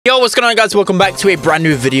Yo, what's going on, guys? Welcome back to a brand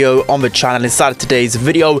new video on the channel. Inside of today's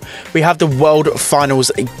video, we have the World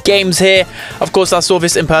Finals games here. Of course, I saw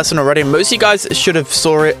this in person already. Most of you guys should have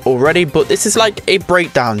saw it already, but this is like a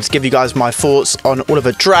breakdown to give you guys my thoughts on all of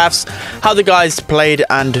the drafts, how the guys played,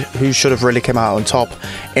 and who should have really come out on top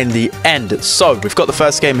in the end. So, we've got the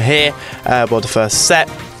first game here, the first set.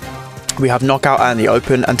 We have knockout and the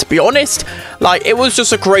open, and to be honest, like, it was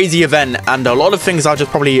just a crazy event, and a lot of things I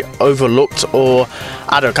just probably overlooked or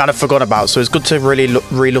I don't know, kind of forgot about. So it's good to really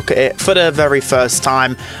relook at it for the very first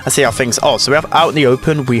time and see how things are. So we have out in the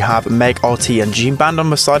open, we have Meg, RT, and Gene Band on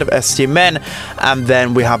the side of Stmn, and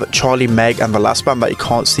then we have Charlie, Meg, and the last band that you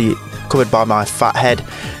can't see covered by my fat head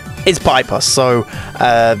is Piper. So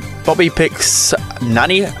Bobby picks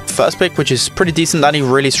Nanny first pick, which is pretty decent. Nanny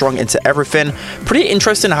really strong into everything. Pretty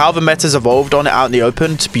interesting how the meta's evolved on it out in the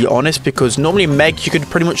open, to be honest, because normally Meg you could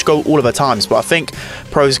pretty much go all of the times, but I think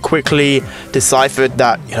pros quickly deciphered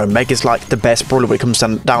that, you know, Meg is like the best brawler when it comes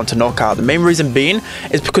down to knockout. The main reason being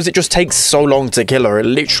is because it just takes so long to kill her. It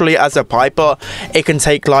literally, as a Piper, it can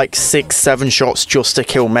take like 6-7 shots just to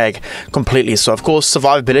kill Meg completely. So of course,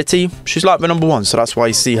 survivability, she's like the #1, so that's why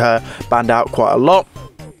you see her banned out quite a lot.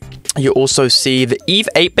 You also see the Eve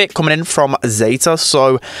 8-bit coming in from Zeta.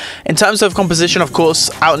 So in terms of composition, of course,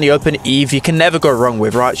 out in the open, Eve you can never go wrong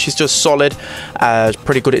with, right? She's just solid,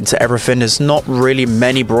 pretty good into everything. There's not really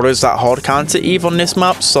many brawlers that hard counter Eve on this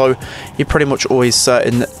map, so you're pretty much always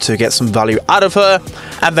certain to get some value out of her.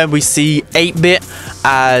 And then we see 8-bit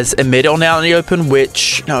as a mid on out in the open,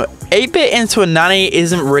 which, you know, 8-bit into a Nanny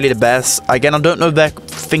isn't really the best. Again, I don't know if they're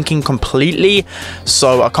thinking completely,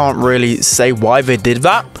 so I can't really say why they did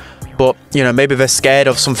that. But, you know, maybe they're scared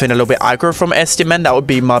of something a little bit aggro from Stmn. That would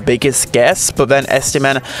be my biggest guess. But then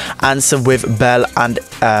Stmn answered with Bell and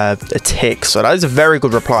a tick. So that is a very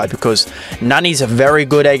good reply, because Nanny's very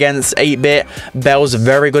good against 8-bit. Bell's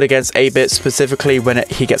very good against 8-bit, specifically when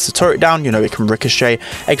he gets the turret down. You know, it can ricochet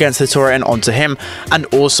against the turret and onto him. And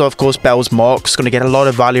also, of course, Bell's mark's going to get a lot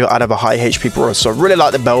of value out of a high HP brawler. So I really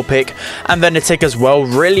like the Bell pick. And then the tick as well.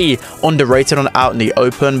 Really underrated on out in the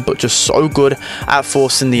open, but just so good at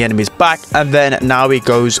forcing the enemies back. And then now he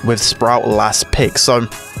goes with Sprout last pick. So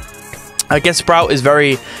I guess Sprout is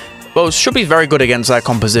should be very good against that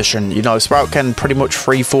composition. You know, Sprout can pretty much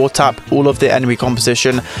 3-4 tap all of the enemy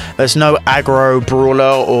composition. There's no aggro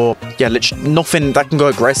brawler or, yeah, literally nothing that can go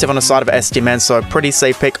aggressive on the side of Stmn, so pretty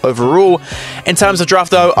safe pick overall. In terms of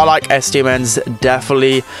draft though, I like Stmn's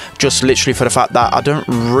definitely, just literally for the fact that I don't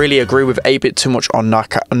really agree with 8-bit too much on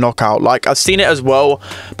knockout. Like, I've seen it as well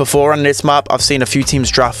before on this map. I've seen a few teams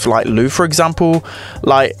draft like Lou, for example.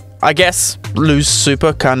 Like, I guess Lou's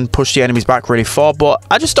super can push the enemies back really far, but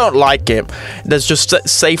I just don't like it. There's just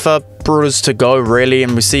safer brawlers to go, really.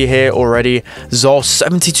 And we see here already Zor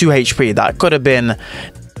 72 HP. That could have been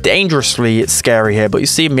dangerously scary here, but you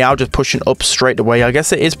see Meow just pushing up straight away. I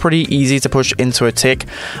guess it is pretty easy to push into a tick,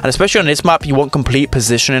 and especially on this map you want complete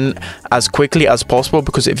positioning as quickly as possible,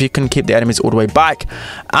 because if you can keep the enemies all the way back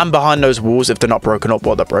and behind those walls, if they're not broken up,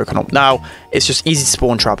 well, they're broken up now, it's just easy to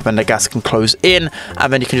spawn trap, and the gas can close in,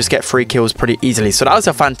 and then you can just get free kills pretty easily. So that was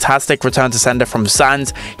a fantastic return to sender from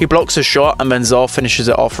Sands. He blocks a shot, and then Zor finishes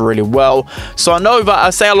it off really well. So I know that I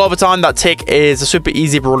say a lot of the time that tick is a super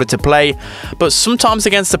easy brawler to play, but sometimes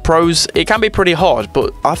against the pros it can be pretty hard.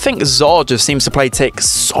 But I think Zor just seems to play tick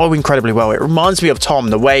so incredibly well. It reminds me of Tom,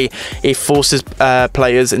 the way he forces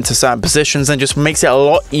players into certain positions and just makes it a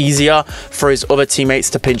lot easier for his other teammates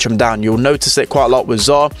to pinch him down. You'll notice it quite a lot with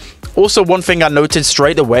Zor. Also, one thing I noted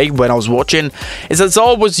straight away when I was watching is that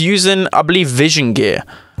Zor was using, I believe, vision gear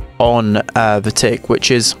on the tick, which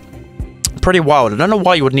is pretty wild. I don't know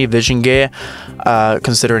why you would need vision gear,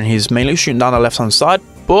 considering he's mainly shooting down the left-hand side,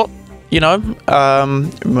 but you know, I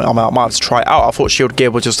might have to try it out. I thought shield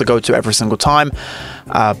gear was just to go to every single time,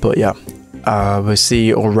 but yeah, we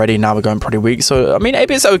see already now we're going pretty weak. So I mean,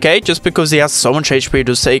 8-bit's okay, just because he has so much HP. It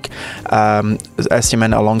does take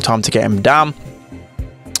Stmn a long time to get him down.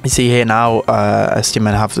 You see here now,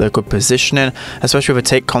 Stmn have the good positioning, especially with a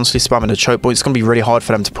tick constantly spamming the choke point. It's going to be really hard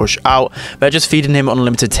for them to push out. They're just feeding him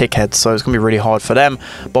unlimited tick heads, so it's going to be really hard for them.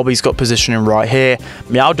 Bobby's got positioning right here.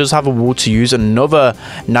 Meow does have a wall to use. Another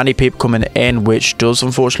Nanny peep coming in, which does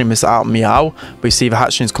unfortunately miss out Meow. We see the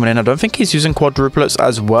hatchlings coming in. I don't think he's using quadruplets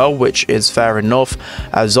as well, which is fair enough.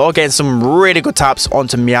 Zor getting some really good taps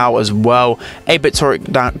onto Meow as well. 8-bit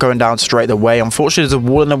turret going down straight away. Unfortunately, there's a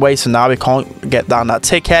wall in the way, so now we can't get down that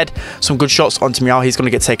tick head. Some good shots onto Meow. He's going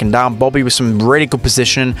to get taken down. Bobby with some really good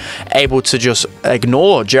position, able to just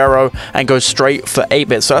ignore Jero and go straight for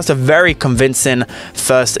 8-bit. So that's a very convincing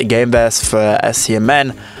first game best for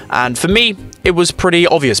Stmn. And for me, it was pretty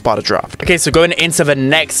obvious by the draft. Okay, so going into the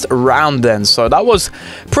next round then. So that was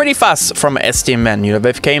pretty fast from Stmn. You know,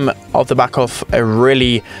 they came off the back of a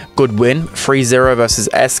really good win, 3-0 versus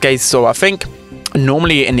SK. So I think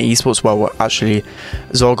normally in the esports world, actually,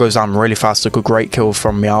 Zol goes down really fast. A great kill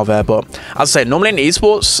from Meow there. But as I said, normally in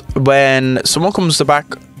esports, when someone comes to back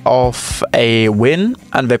of a win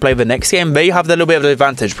and they play the next game, they have a little bit of an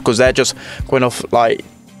advantage because they're just going off, like,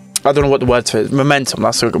 I don't know what the word for it is. Momentum,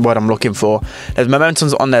 that's the word I'm looking for. There's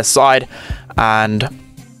momentum's on their side and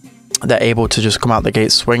they're able to just come out the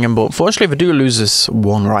gate swinging. But unfortunately, if they do lose this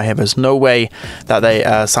one right here, there's no way that they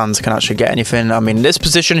Sans can actually get anything. I mean, in this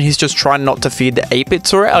position, he's just trying not to feed the 8-bit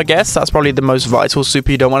turret, I guess. That's probably the most vital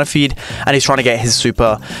super you don't want to feed. And he's trying to get his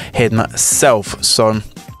super himself. So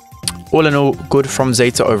all in all, good from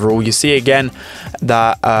Zeta overall. You see again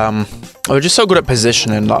that we're just so good at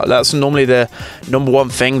positioning. Like, that's normally the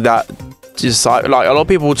 #1 thing that just like a lot of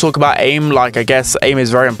people will talk about aim. Like, I guess aim is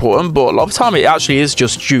very important, but a lot of the time it actually is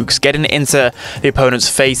just jukes, getting into the opponent's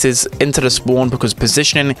faces, into the spawn, because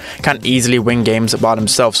positioning can easily win games by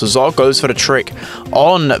themselves. So Zol goes for the trick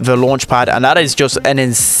on the launch pad, and that is just an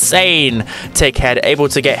insane tick head, able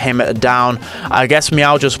to get him down. I guess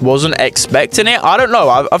Meow just wasn't expecting it. I don't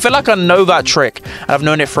know. I feel like I know that trick. I've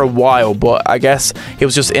known it for a while, but I guess he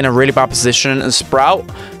was just in a really bad position, and Sprout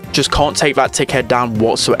just can't take that tick head down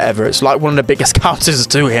whatsoever. It's like one of the biggest counters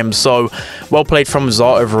to him. So well played from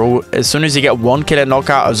Zol overall. As soon as you get one kill and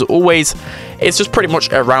knockout, as always, it's just pretty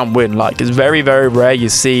much a round win. Like, it's very, very rare you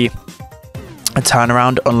see a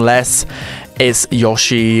turnaround unless it's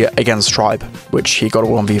Yoshi against Tribe, which he got a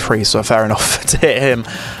 1v3, so fair enough to hit him.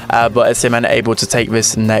 But Stmn able to take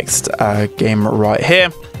this next game right here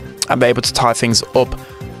and be able to tie things up.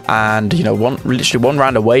 And, you know, literally one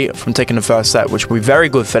round away from taking the first set, which will be very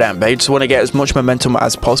good for them. They just want to get as much momentum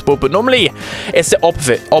as possible. But normally, it's the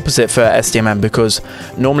opposite for Stmn, because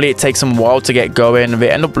normally it takes them a while to get going.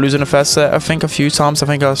 They end up losing the first set, I think, a few times. I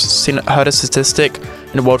think I've heard a statistic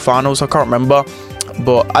in the World Finals. I can't remember.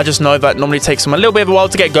 But I just know that normally takes them a little bit of a while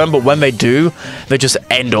to get going, but when they do, they just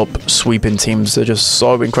end up sweeping teams. They're just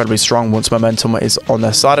so incredibly strong once momentum is on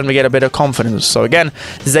their side and we get a bit of confidence. So again,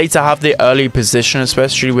 Zeta have the early position,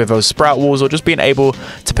 especially with those Sprout walls, or just being able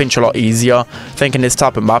to pinch a lot easier. I think in this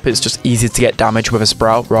type of map, it's just easy to get damage with a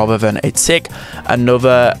Sprout rather than a tick.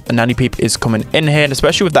 Another Nanny Peep is coming in here, and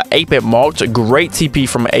especially with that 8-bit marked, a great TP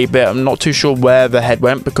from 8-bit. I'm not too sure where the head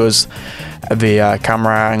went because the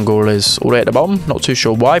camera angle is all the way at the bottom. Not too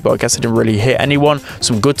sure why, but I guess it didn't really hit anyone.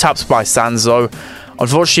 Some good taps by Sanzo.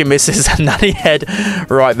 Unfortunately, misses a Nanny head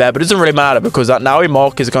right there, but it doesn't really matter because that Naui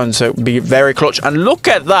mark is going to be very clutch. And look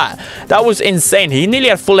at that. That was insane. He nearly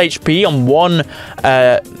had full HP on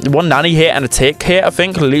one Nanny hit and a tick hit, I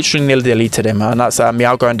think. Literally nearly deleted him, and that's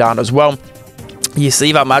Meow going down as well. You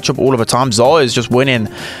see that matchup all of the time. Zol is just winning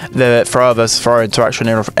the throw versus throw interaction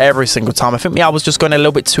every single time. I think Meow was just going a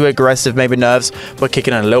little bit too aggressive, maybe nerves, but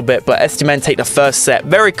kicking in a little bit. But Stmn take the first set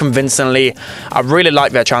very convincingly. I really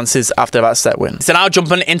like their chances after that set win. So now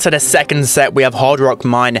jumping into the second set, we have Hard Rock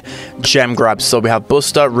Mine Gem Grabs. So we have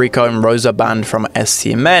Buster, Rico, and Rosa banned from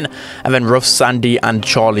Stmn, and then Ruff, Sandy, and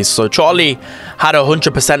Charlie. So Charlie had a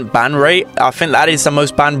 100% ban rate. I think that is the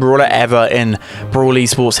most banned brawler ever in Brawl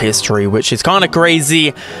esports history, which is kind of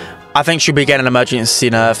crazy. I think she'll be getting an emergency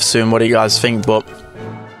nerf soon. What do you guys think? But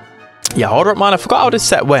yeah, Hard Rock Mine, I forgot how this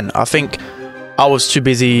set went. I think I was too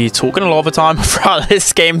busy talking a lot of the time throughout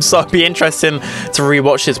this game, so it'd be interesting to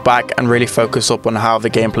rewatch this back and really focus up on how the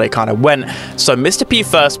gameplay kind of went. So Mr. P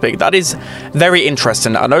first pick, that is very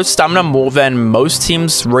interesting. I know stamina more than most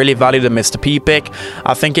teams really value the Mr. P pick.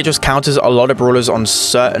 I think it just counters a lot of brawlers on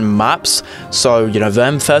certain maps. So, you know,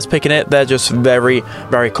 them first picking it, they're just very,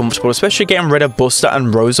 very comfortable, especially getting rid of Buster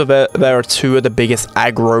and Rosa. There are two of the biggest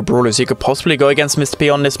aggro brawlers you could possibly go against Mr. P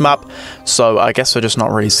on this map. So I guess we're just not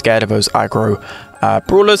really scared of those aggro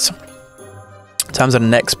brawlers. In terms of the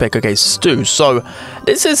next pick, okay, Stu. So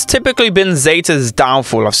this has typically been Zeta's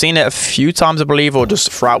downfall. I've seen it a few times, I believe, or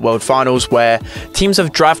just throughout World Finals, where teams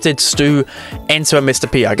have drafted Stu into a Mr.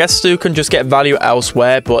 P. I guess Stu can just get value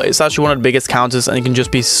elsewhere, but it's actually one of the biggest counters, and it can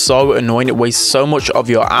just be so annoying. It wastes so much of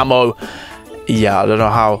your ammo. Yeah, I don't know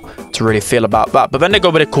how to really feel about that. But then they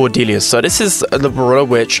go with a Cordelia. So this is the brawler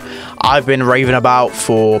which I've been raving about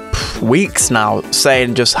for weeks now,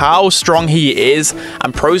 saying just how strong he is,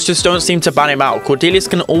 and pros just don't seem to ban him out. Cordelius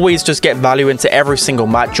can always just get value into every single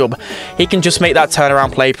matchup. He can just make that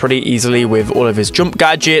turnaround play pretty easily with all of his jump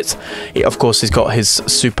gadgets. Of course, he's got his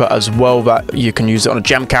super as well that you can use it on a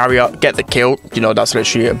gem carrier, get the kill. You know, that's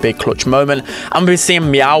literally a big clutch moment. And we've seen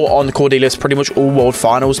Meow on Cordelius pretty much all World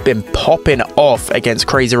Finals, been popping off against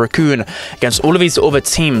Crazy Raccoon, against all of these other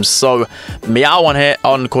teams. So Meow on here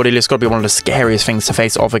on Cordelius got to be one of the scariest things to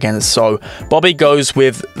face off against. So Bobby goes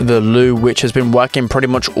with the Lou, which has been working pretty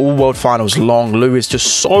much all World Finals long. Lou is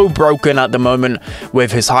just so broken at the moment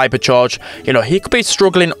with his hypercharge. You know, he could be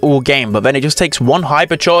struggling all game, but then it just takes one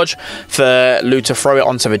hypercharge for Lou to throw it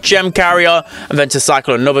onto the gem carrier and then to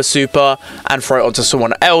cycle another super and throw it onto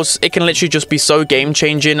someone else. It can literally just be so game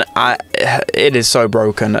changing. It is so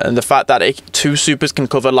broken, and the fact that two supers can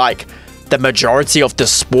cover like the majority of the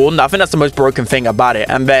spawn, I think that's the most broken thing about it.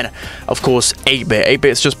 And then of course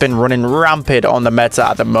 8-Bit's just been running rampant on the meta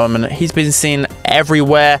at the moment. He's been seen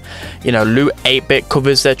everywhere. You know, Lou 8-Bit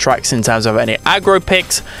covers their tracks in terms of any aggro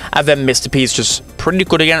picks, and then Mr. P is just pretty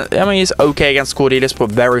good against, I mean, he's okay against Cordelius, but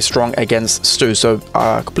very strong against Stu. So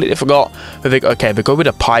I completely forgot. Okay, they go with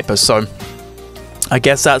a Piper, so I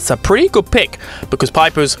guess that's a pretty good pick because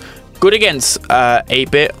Piper's good against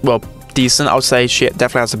 8-Bit. Well, decent, I would say. She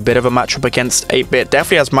definitely has a bit of a matchup against 8-Bit.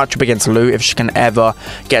 Definitely has matchup against Lou if she can ever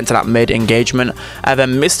get into that mid engagement. And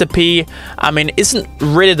then Mr. P, I mean, isn't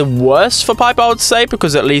really the worst for Piper, I would say,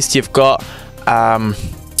 because at least you've got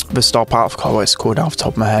the star power. I forgot what it's called off the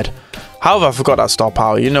top of my head. However, I forgot that star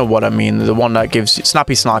power. You know what I mean. The one that gives you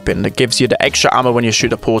snappy sniping, that gives you the extra ammo when you shoot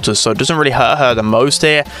the porters. So it doesn't really hurt her the most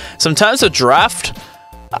here. So in terms of draft,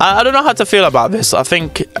 I don't know how to feel about this. I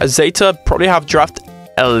think Zeta probably have draft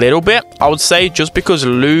a little bit, I would say, just because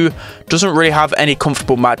Lou doesn't really have any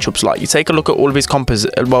comfortable matchups. Like, you take a look at all of his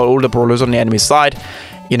all the brawlers on the enemy side.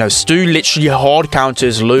 You know, Stu literally hard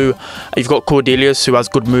counters Lou. You've got Cordelius, who has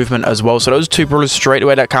good movement as well. So those two brawlers straight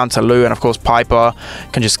away that counter Lou, and of course Piper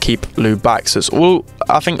can just keep Lou back. So it's all,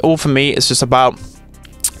 I think, all for me, it's just about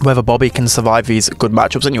whether Bobby can survive these good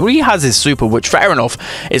matchups. And he has his super, which, fair enough,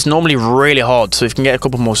 is normally really hard. So if you can get a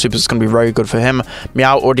couple more supers, it's going to be very good for him.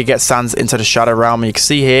 Meow already gets Sans into the Shadow Realm. And you can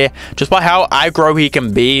see here, just by how aggro he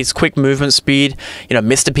can be, his quick movement speed, you know,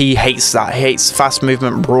 Mr. P hates that. He hates fast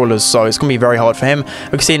movement brawlers. So it's going to be very hard for him. We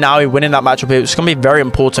can see now he's winning that matchup here. It's going to be very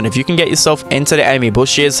important. If you can get yourself into the enemy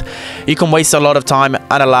bushes, you can waste a lot of time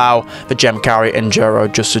and allow the gem carry and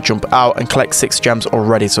Jero just to jump out and collect 6 gems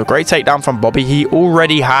already. So great takedown from Bobby. He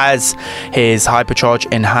already has his hypercharge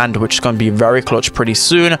in hand, which is going to be very clutch pretty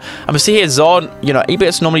soon. And we see here Zod, you know,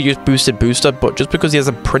 8-Bit's normally use boosted booster, but just because he has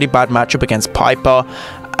a pretty bad matchup against Piper,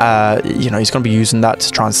 you know, he's going to be using that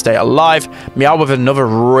to try and stay alive. Meow with another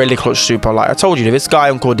really clutch super. Like I told you, this guy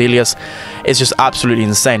on Cordelius is just absolutely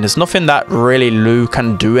insane. There's nothing that really Lou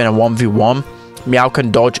can do in a 1v1. Meow can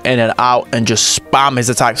dodge in and out and just spam his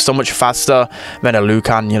attacks so much faster than a Lou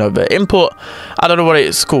can. You know, the input, I don't know what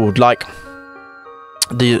it's called, like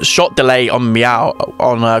the shot delay on Meow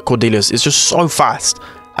on Cordelius is just so fast.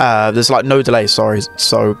 There's like no delay, sorry,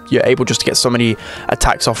 so you're able just to get so many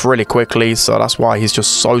attacks off really quickly. So that's why he's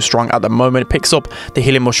just so strong at the moment. It picks up the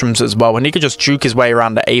healing mushrooms as well, and he can just juke his way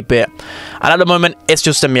around the 8-Bit. And at the moment, it's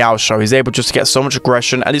just a Meow show. He's able just to get so much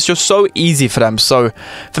aggression, and it's just so easy for them. So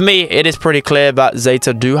for me, it is pretty clear that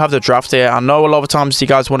Zeta do have the draft here. I know a lot of times you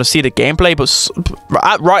guys want to see the gameplay, but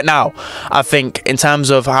right now, I think in terms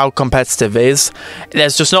of how competitive it is,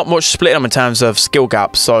 there's just not much split them in terms of skill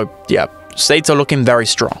gap. So yeah, Zeta looking very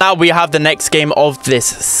strong. Now we have the next game of this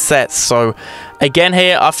set. So again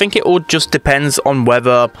here, I think it all just depends on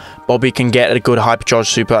whether Bobby can get a good hypercharge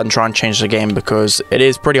super and try and change the game, because it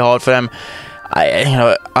is pretty hard for them.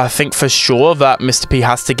 I think for sure that Mr. P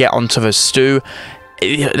has to get onto the Stu.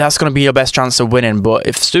 That's going to be your best chance of winning. But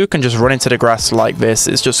if Stu can just run into the grass like this,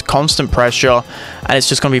 it's just constant pressure, and it's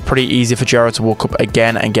just going to be pretty easy for Jero to walk up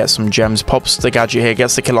again and get some gems. Pops the gadget here,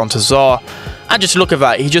 gets the kill onto Zar, and just look at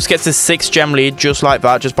that, he just gets a 6 gem lead just like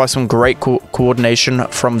that, just by some great coordination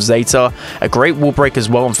from Zeta. A great wall break as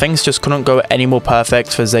well, and things just couldn't go any more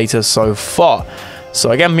perfect for Zeta so far.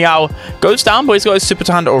 So again, Meow goes down, but he's got his super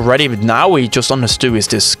to hand already. But now he just on the Stu is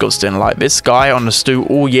disgusting. Like, this guy on the Stu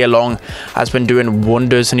all year long has been doing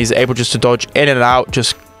wonders, and he's able just to dodge in and out,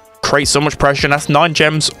 just create so much pressure. And that's 9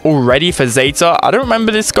 gems already for Zeta. I don't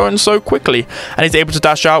remember this going so quickly. And he's able to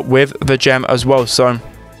dash out with the gem as well. So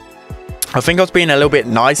I think I was being a little bit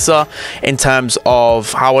nicer in terms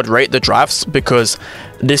of how I'd rate the drafts, because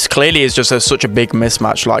this clearly is just such a big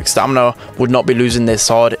mismatch. Like, Stamina would not be losing this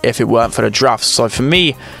hard if it weren't for the drafts. So for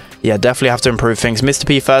me, yeah, definitely have to improve things. Mr.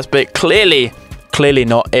 P first, but clearly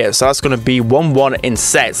not it. So that's going to be 1-1 in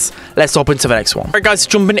sets. Let's hop into the next one. All right, guys,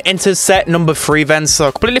 jumping into set number 3 then. So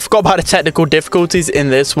I completely forgot about the technical difficulties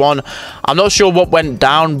in this one. I'm not sure what went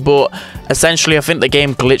down, but essentially I think the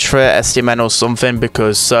game glitched for Stmn or something,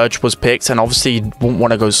 because Surge was picked, and obviously you wouldn't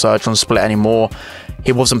want to go Surge on split anymore.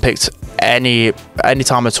 he wasn't picked any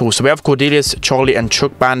time at all. So we have Cordelius, Charlie, and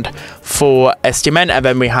Chuck Band for Stmn, and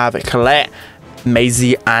then we have Colette,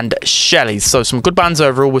 Maisie, and Shelly. So some good bands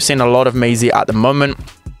overall. We're seeing a lot of Maisie at the moment.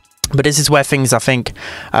 But this is where things, I think,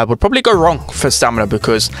 would probably go wrong for Stamina,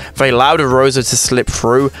 because they allowed Rosa to slip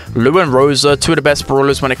through. Lou and Rosa, two of the best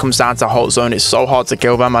brawlers when it comes down to hot zone. It's so hard to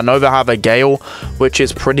kill them. I know they have a Gale, which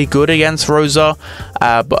is pretty good against Rosa,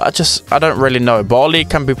 but I don't really know. Barley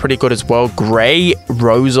can be pretty good as well. Gray,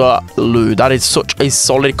 Rosa, Lou. That is such a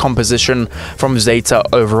solid composition from Zeta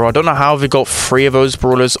overall. I don't know how they got 3 of those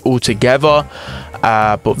brawlers all together,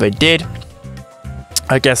 but they did.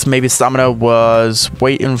 I guess maybe Stamina was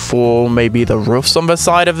waiting for maybe the roofs on the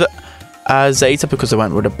side of the Zeta, because they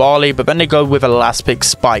went with a Barley, but then they go with a last pick,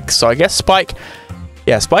 Spike. So I guess Spike,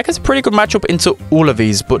 yeah, Spike has a pretty good matchup into all of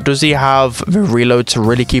these, but does he have the reload to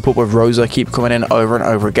really keep up with Rosa, keep coming in over and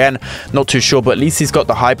over again? Not too sure, but at least he's got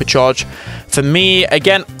the hypercharge. For me,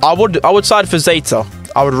 again, I would side for Zeta.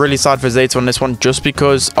 I would really side for Zeta on this one, just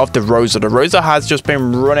because of the Rosa. The Rosa has just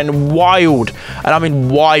been running wild, and I mean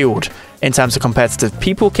wild, in terms of competitive.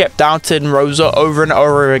 People kept doubting Rosa over and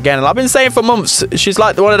over again, and I've been saying for months, she's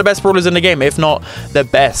like one of the best brawlers in the game, if not the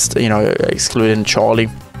best, you know, excluding Charlie.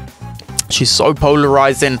 She's so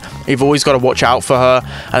polarizing. You've always got to watch out for her,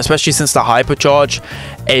 and especially since the hypercharge,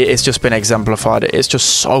 it's just been exemplified. It's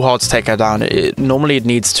just so hard to take her down. Normally it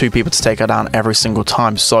needs 2 people to take her down every single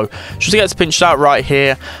time. So she gets pinched out right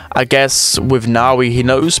here. I guess with Naui, he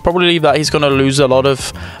knows probably that he's going to lose a lot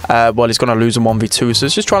of, well, he's going to lose in 1v2. So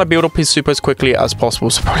he's just trying to build up his super as quickly as possible.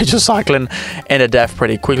 So probably just cycling in a death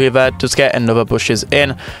pretty quickly there. Does get another bushes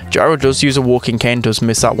in. Gyro does use a walking cane, does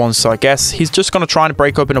miss that one. So I guess he's just going to try and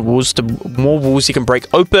break open the walls. The more walls he can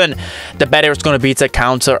break open, the better it's going to be to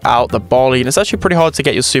counter out the Barley. And it's actually pretty hard to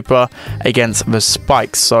get your super against the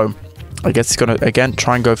Spikes. So I guess he's going to, again,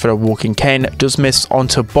 try and go for the walking cane. Does miss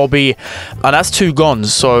onto Bobby. And that's 2 gone.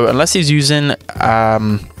 So unless he's using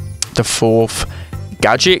the 4th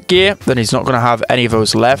gadget gear, then he's not going to have any of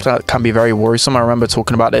those left. That can be very worrisome. I remember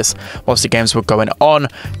talking about this whilst the games were going on.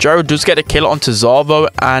 Gyro does get a kill onto Zavo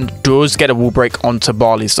and does get a wall break onto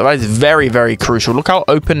Barley. So that is very, very crucial. Look how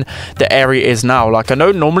open the area is now. Like, I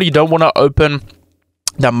know normally you don't want to open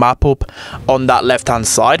the map up on that left hand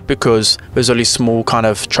side because there's only small kind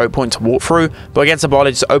of choke point to walk through, but against the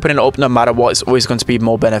Barley, just opening it up no matter what is always going to be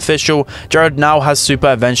more beneficial. Jared now has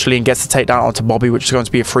super eventually and gets to take down onto Bobby, which is going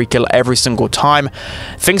to be a free kill every single time.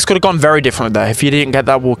 Things could have gone very different there if you didn't get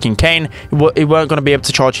that walking cane. He weren't going to be able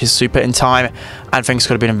to charge his super in time, and things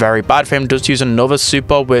could have been very bad for him. Does use another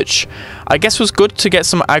super, which I guess was good to get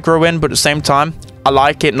some aggro in, but at the same time, I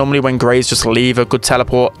like it normally when Grays just leave a good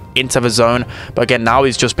teleport into the zone. But again, now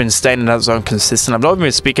he's just been staying in that zone consistent. I've not even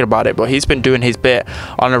been speaking about it, but he's been doing his bit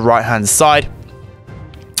on the right hand side.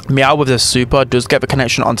 Meow with the super does get the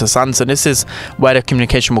connection onto Sans, and this is where the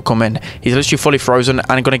communication will come in. He's literally fully frozen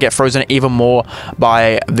and going to get frozen even more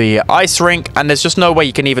by the ice rink, and there's just no way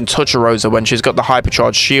you can even touch a Rosa when she's got the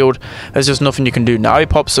hypercharged shield. There's just nothing you can do. Now he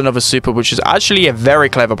pops another super, which is actually a very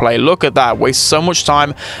clever play. Look at that, wastes so much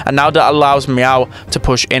time, and now that allows Meow to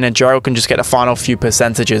push in, and Gerald can just get the final few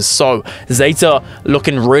percentages. So Zeta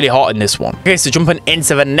looking really hot in this one. Okay, so jumping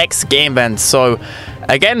into the next game then. So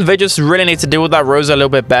again, they just really need to deal with that Rosa a little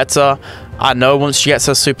bit better. I know once she gets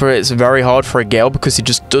her super, it's very hard for a Gale because he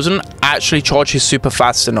just doesn't actually charge his super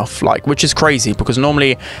fast enough, like, which is crazy because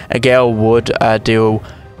normally a Gale would deal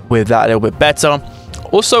with that a little bit better.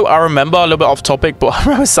 Also, I remember a little bit off topic, but I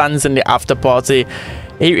remember Sans in the after party.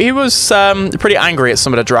 He was pretty angry at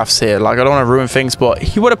some of the drafts here. Like, I don't want to ruin things, but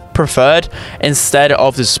he would have preferred, instead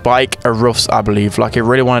of the Spike, a Ruffs, I believe. Like, he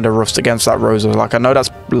really wanted a Ruffs against that Rosa. Like, I know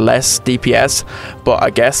that's less DPS, but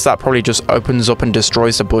I guess that probably just opens up and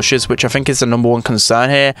destroys the bushes, which I think is the #1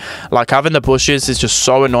 concern here. Like, having the bushes is just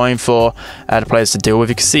so annoying for the players to deal with.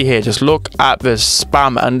 You can see here, just look at the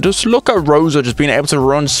spam, and just look at Rosa just being able to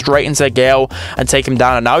run straight into Gale and take him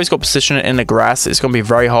down. And now he's got position in the grass. It's going to be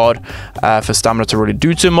very hard for Stamina to really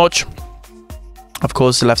do too much. Of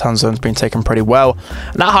course, the left hand zone's been taken pretty well,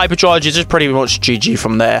 and that hypercharge is just pretty much GG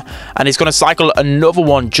from there. And he's going to cycle another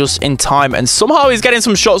one just in time, and somehow he's getting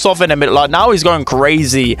some shots off in the middle. Like, now he's going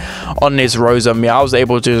crazy on his Rosa. Meow's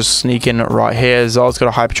able to just sneak in right here. Zal's got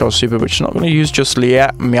a hypercharge super, which he's not going to use just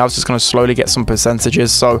yet. Meow's just going to slowly get some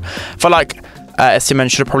percentages. So I feel like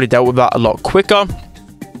Stmn should have probably dealt with that a lot quicker.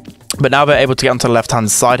 But now they're able to get onto the left-hand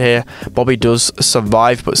side here. Bobby does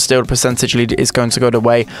survive, but still the percentage lead is going to go the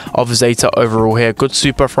way of Zeta overall here. Good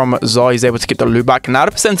super from Zar. He's able to get the loot back. Now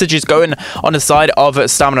the percentage is going on the side of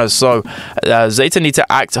Stamina. So Zeta need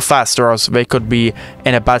to act fast, or else they could be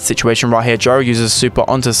in a bad situation right here. Jero uses super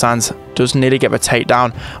onto Sans. Does nearly get the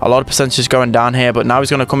takedown. A lot of percentages going down here, but now he's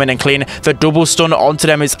going to come in and clean. The double stun onto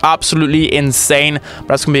them is absolutely insane. But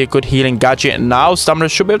that's going to be a good healing gadget. Now Stamina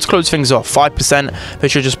should be able to close things off. 5%. They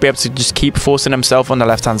should just be able to just keep forcing themselves on the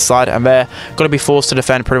left-hand side, and they're going to be forced to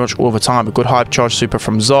defend pretty much all the time. A good hype charge super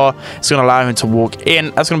from Zar. It's going to allow him to walk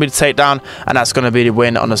in. That's going to be the takedown, and that's going to be the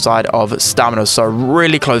win on the side of Stamina. So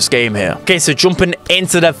really close game here. Okay, so jumping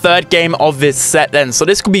into the third game of this set then. So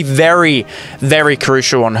this could be very, very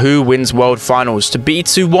crucial on who wins World Finals. To be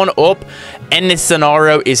 2-1 up in this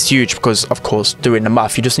scenario is huge because, of course, doing the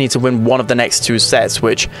math, you just need to win one of the next 2 sets,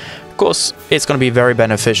 which of course it's going to be very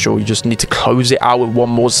beneficial. You just need to close it out with one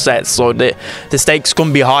more set, so the stakes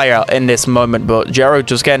can be higher in this moment. But Jero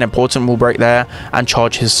just get an important wall break there, and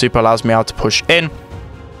charge his super allows me out to push in.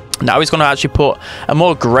 Now he's going to actually put a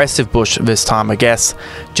more aggressive bush this time, I guess,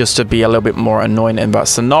 just to be a little bit more annoying in that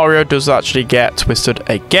scenario. Does actually get twisted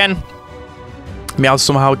again. Meow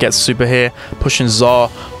somehow gets super here, pushing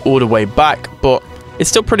Zar all the way back, but it's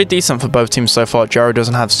still pretty decent for both teams so far. Jero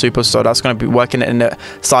doesn't have super, so that's going to be working in the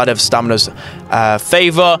side of Stamina's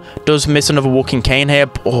favor. Does miss another walking cane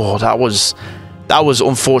here. Oh, that was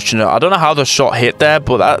unfortunate. I don't know how the shot hit there,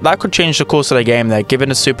 but that could change the course of the game there. Giving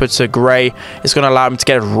the super to Gray, it's going to allow him to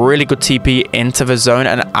get a really good TP into the zone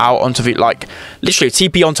and out onto the, like, literally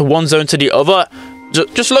TP onto one zone to the other.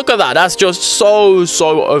 Just look at that. That's just so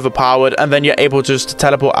overpowered. And then you're able just to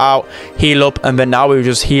teleport out, heal up, and then now we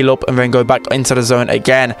just heal up and then go back into the zone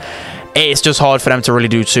again. It's just hard for them to really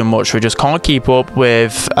do too much. We just can't keep up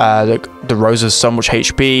with the Rosa's so much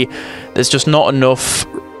HP. There's just not enough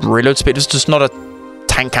reload speed. There's just not a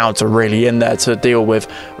tank counter really in there to deal with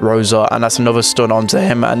Rosa, and that's another stun onto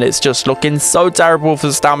him, and it's just looking so terrible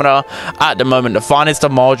for Stamina at the moment. The finest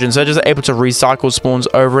of margins, they're just able to recycle spawns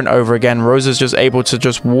over and over again. Rosa's just able to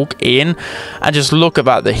just walk in and just look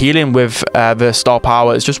about the healing with the star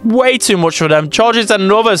power. It's just way too much for them. Charges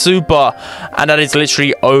another super, and that is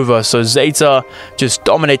literally over. So Zeta just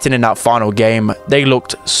dominating in that final game. They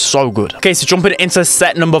looked so good. Okay, so jumping into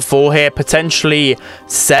set number 4 here, potentially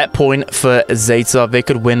set point for Zeta. They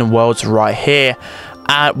could win Worlds right here.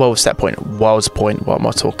 Well, set point, Worlds point, what am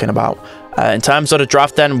I talking about? In terms of the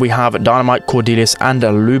draft then, we have Dynamite, Cordelius, and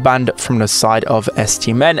Luband from the side of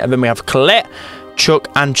Stmn. And then we have Colette, Chuck,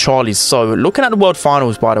 and Charlie. So looking at the World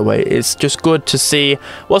Finals, by the way, it's just good to see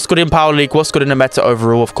what's good in Power League, what's good in the meta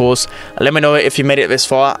overall, of course. Let me know if you made it this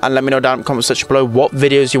far, and let me know down in the comment section below what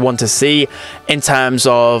videos you want to see in terms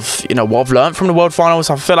of, you know, what I've learned from the World Finals.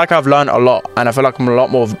 I feel like I've learned a lot, and I feel like I'm a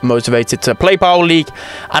lot more motivated to play Power League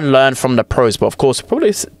and learn from the pros. But of course,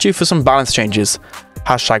 probably due for some balance changes.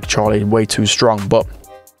 Hashtag Charlie, way too strong. But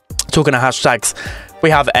talking of hashtags, we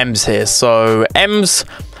have Ems here. So Ems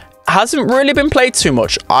hasn't really been played too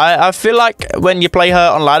much. I feel like when you play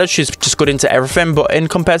her on ladder, she's just good into everything, but in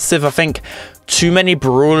competitive, I think too many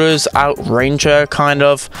brawlers outrange her kind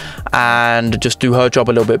of and just do her job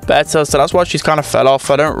a little bit better, so that's why she's kind of fell off.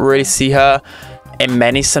 I don't really see her in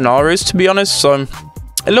many scenarios, to be honest, so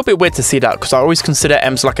a little bit weird to see that, because I always consider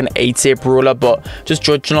Ems like an A tier brawler, but just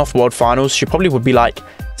judging off World Finals, she probably would be like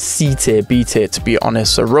C tier, B tier, to be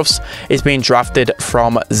honest. So Ruffs is being drafted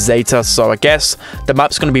from Zeta, so I guess the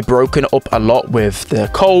map's going to be broken up a lot with the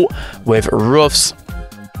Colt, with Ruffs,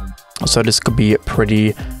 so this could be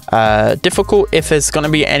pretty difficult if there's going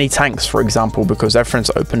to be any tanks, for example, because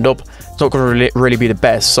everything's opened up. It's not going to really be the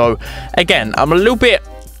best. So again, I'm a little bit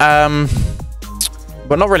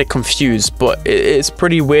but not really confused, but it's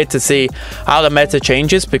pretty weird to see how the meta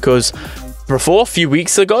changes, because before, a few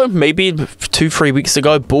weeks ago, maybe 2-3 weeks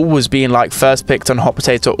ago, Bull was being like first picked on Hot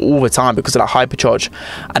Potato all the time because of that hypercharge,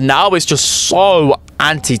 and now it's just so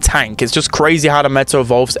anti-tank. It's just crazy how the meta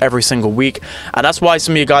evolves every single week, and that's why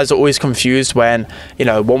some of you guys are always confused when, you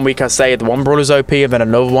know, one week I say the one brawler's OP and then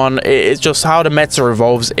another one. It's just how the meta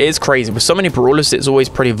evolves. It's crazy. With so many brawlers, it's always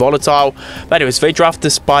pretty volatile. But anyways, they draft the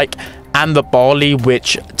Spike and the Barley,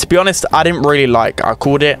 which, to be honest, I didn't really like. I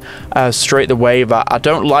called it straight away that I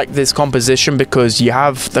don't like this composition, because you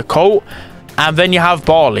have the Colt and then you have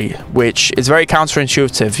Barley, which is very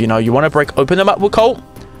counterintuitive. You know, you want to break open the map with Colt,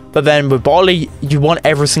 but then with Barley, you want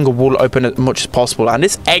every single wall open as much as possible. And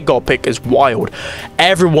this Edgar pick is wild.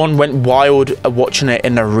 Everyone went wild watching it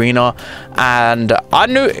in the arena, and I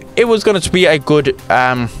knew it was going to be a good,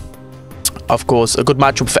 of course, a good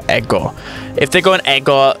matchup for Edgar. if they go on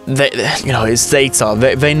Edgar, it's Zeta.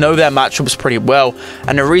 They know their matchups pretty well.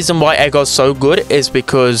 And the reason why Edgar's so good is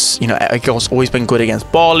because, Edgar's always been good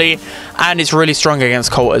against Barley, and it's really strong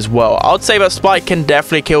against Colt as well. I would say that Spike can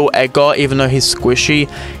definitely kill Edgar, even though he's squishy.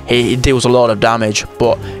 He deals a lot of damage,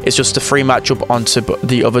 but it's just a free matchup onto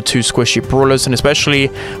the other two squishy brawlers, and especially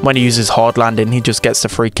when he uses hard landing, he just gets the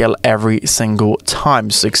free kill every single time.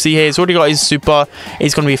 So you can see here, he's already got his super.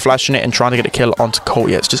 He's going to be flashing it and trying to get a kill onto Colt.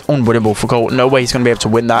 Yeah, it's just unwinnable for Colt. No way he's going to be able to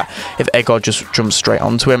win that if Edgar just jumps straight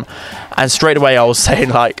onto him. And straight away, I was saying,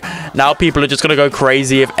 like, now people are just going to go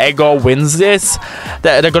crazy. If Edgar wins this,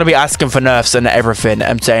 they're going to be asking for nerfs and everything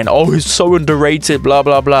and saying, oh, he's so underrated, blah,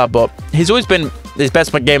 blah, blah. But he's always been, his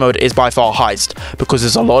best game mode is by far Heist, because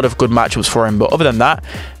there's a lot of good matchups for him. But other than that,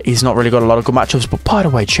 he's not really got a lot of good matchups. But by the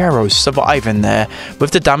way, Chero's surviving there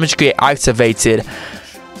with the damage gear activated.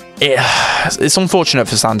 It's unfortunate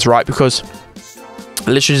for Sans, right? Because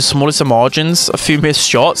literally the smallest of margins, a few missed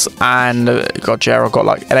shots, and Jero got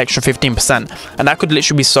like an extra 15%, and that could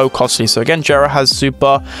literally be so costly. So again, Jero has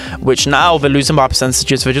super, which now they're losing by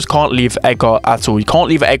percentages. They just can't leave Edgar at all. You can't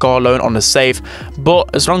leave Edgar alone on the safe,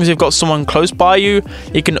 but as long as you've got someone close by you,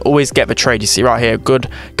 you can always get the trade. You see right here, good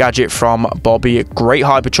gadget from Bobby, great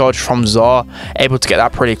hypercharge from Zar, able to get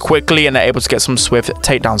that pretty quickly, and they're able to get some swift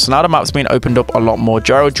takedowns. So now the map's been opened up a lot more.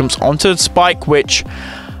 Jero jumps onto the Spike, which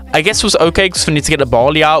I guess was okay because we need to get the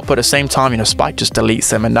Barley out, but at the same time, Spike just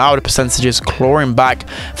deletes him. And now the percentages clawing back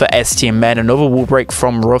for Stmn. Another wall break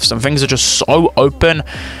from Ruffs, and things are just so open.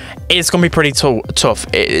 It's going to be pretty tough.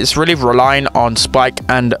 It's really relying on Spike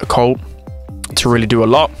and Colt to really do a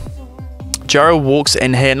lot. Jero walks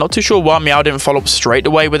in here, not too sure why Meow didn't follow up straight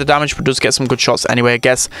away with the damage, but does get some good shots anyway. I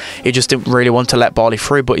guess he just didn't really want to let Barley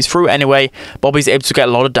through, but he's through anyway. Bobby's able to get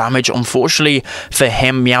a lot of damage. Unfortunately for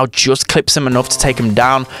him, Meow just clips him enough to take him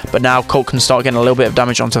down, but now Colt can start getting a little bit of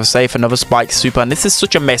damage onto the safe. Another Spike super, and this is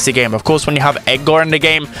such a messy game. Of course, when you have Edgar in the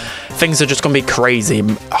game, things are just going to be crazy.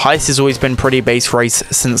 Heist has always been pretty base race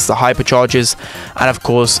since the hypercharges, and of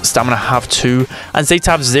course, Stamina have 2, and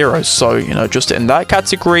Zeta have 0. So, just in that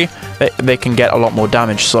category, they can get a lot more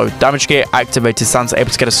damage. So damage gear activated. Sans able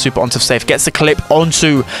to get a super onto safe, gets the clip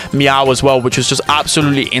onto Meow as well, which was just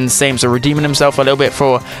absolutely insane. So redeeming himself a little bit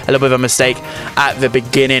for a little bit of a mistake at the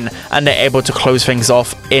beginning, and they're able to close things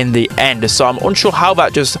off in the end. So I'm unsure how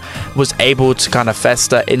that just was able to kind of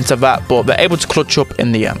fester into that, but they're able to clutch up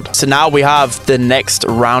in the end. So now we have the next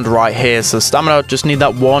round right here. So Stamina just need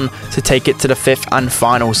that one to take it to the 5th and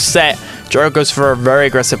final set. Jero goes for a very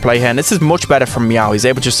aggressive play here, and this is much better from Meow. He's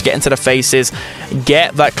able just to get into the faces,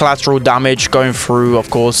 get that collateral damage going through, of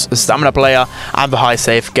course, the Stamina player and the high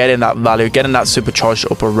safe, getting that value, getting that supercharged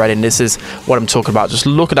up already. And this is what I'm talking about. Just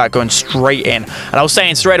look at that going straight in. And I was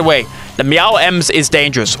saying straight away, the Meow Ems is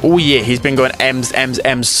dangerous. All year, he's been going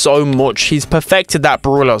Ems so much. He's perfected that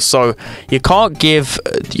brawler. So you can't give,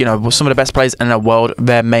 some of the best players in the world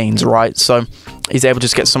their mains, right? So he's able to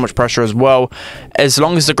just get so much pressure as well. As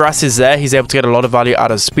long as the grass is there, he's able to get a lot of value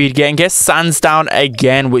out of speed gain. Gets Sans down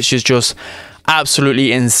again, which is just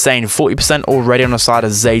absolutely insane. 40% already on the side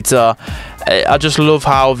of Zeta. I just love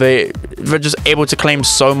how they're just able to claim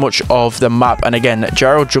so much of the map. And again,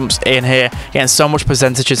 Jero jumps in here, getting so much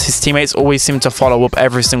percentages. His teammates always seem to follow up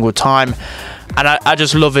every single time. And I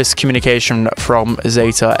just love this communication from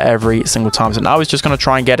Zeta every single time. So now he's just going to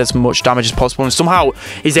try and get as much damage as possible. And somehow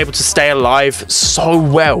he's able to stay alive so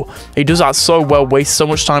well. He does that so well, wastes so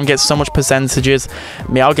much time, gets so much percentages.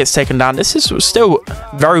 Meow gets taken down. This is still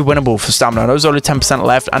very winnable for Stamina. There's only 10%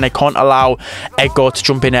 left, and they can't allow Edgar to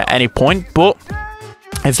jump in at any point. But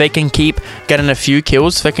if they can keep getting a few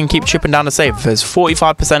kills, they can keep chipping down the safe. There's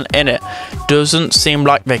 45% in it. Doesn't seem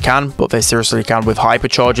like they can, but they seriously can with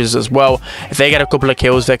hypercharges as well. If they get a couple of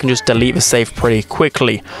kills, they can just delete the safe pretty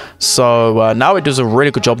quickly. So now it does a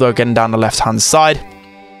really good job though, getting down the left-hand side.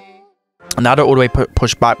 Now they're all the way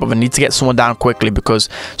pushed back, but they need to get someone down quickly because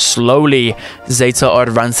slowly Zeta are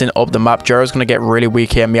advancing up the map. Jero's going to get really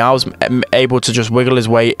weak here. Meow's able to just wiggle his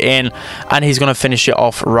way in, and he's going to finish it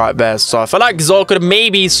off right there. So I feel like Zor could have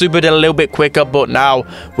maybe supered it a little bit quicker, but now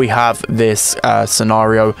we have this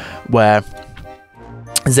scenario where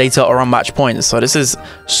Zeta are on match points. So this is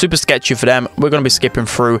super sketchy for them. We're going to be skipping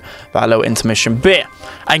through that little intermission bit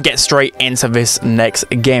and get straight into this next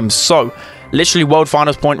game. So literally world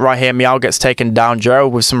finals point right here. Meow gets taken down.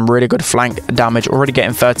 Jero with some really good flank damage, already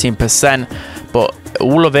getting 13%, but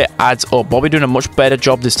all of it adds up. Bobby doing a much better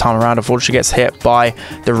job this time around. Unfortunately gets hit by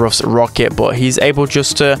the Ruff's rocket, but he's able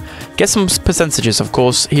just to get some percentages. Of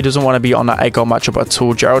course, he doesn't want to be on that Edgar matchup at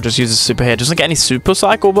all. Jero just uses super here. Doesn't get any super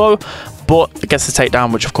cycle though, but gets the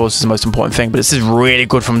takedown, which of course is the most important thing. But this is really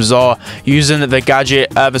good from Zor, using the gadget,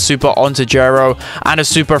 the super onto Jero, and a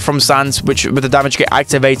super from Sans, which with the damage get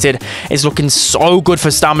activated is looking so good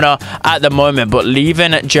for stamina at the moment. But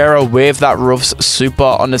leaving Jero with that Ruff's super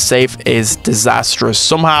on the safe is disastrous.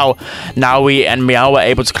 Somehow now Meow were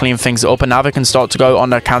able to clean things up, and now they can start to go on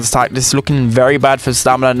their counter attack. This is looking very bad for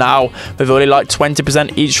stamina now, with only like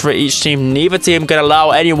 20% each for each team. Neither team can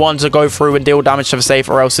allow anyone to go through and deal damage to the safe,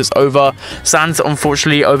 or else it's over. Sans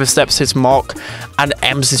unfortunately oversteps his mark, and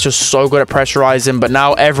Ems is just so good at pressurizing. But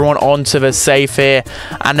now everyone onto the safe here,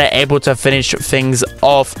 and they're able to finish things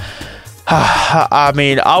off. I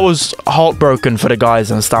mean, I was heartbroken for the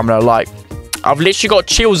guys on stamina. Like, I've literally got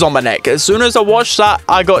chills on my neck. As soon as I watched that,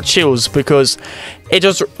 I got chills, because it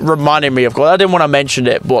just reminded me of God. I didn't want to mention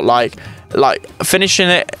it, but like finishing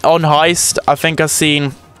it on Heist, I think I've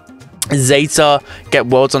seen Zeta get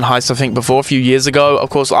worlds on Heist, I think, before, a few years ago. Of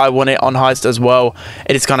course, I won it on Heist as well.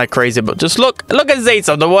 It is kind of crazy, but just look at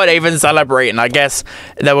Zeta. They weren't even celebrating. I guess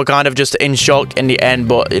they were kind of just in shock in the end,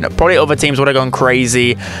 but, you know, probably other teams would have gone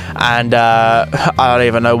crazy, and I don't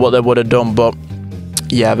even know what they would have done, but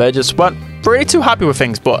yeah, they just weren't really too happy with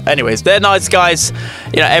things. But anyways, they're nice guys.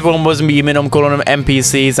 You know, everyone was memeing them, calling them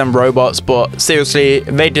NPCs and robots, but seriously,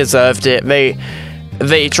 they deserved it.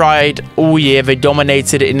 They tried all year. They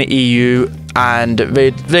dominated in the EU, and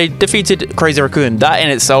they defeated Crazy Raccoon. That in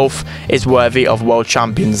itself is worthy of world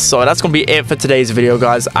champions. So that's gonna be it for today's video,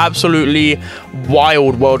 guys. Absolutely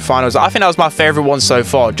wild world finals. I think that was my favorite one so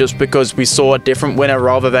far, just because we saw a different winner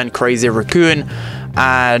rather than Crazy Raccoon.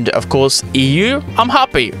 And of course, EU, I'm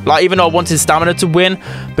happy. Like, even though I wanted Stamina to win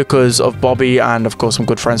because of Bobby, and of course I'm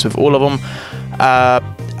good friends with all of them,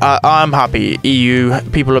 I'm happy. EU,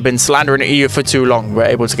 people have been slandering EU for too long. We're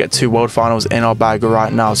able to get 2 world finals in our bag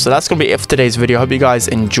right now. So that's gonna be it for today's video. Hope you guys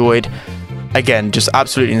enjoyed. Again, just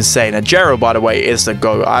absolutely insane. And Jero, by the way, is the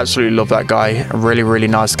GOAT. I absolutely love that guy. A really, really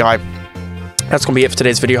nice guy. That's gonna be it for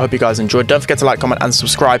today's video. Hope you guys enjoyed. Don't forget to like, comment, and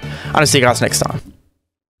subscribe, and I'll see you guys next time.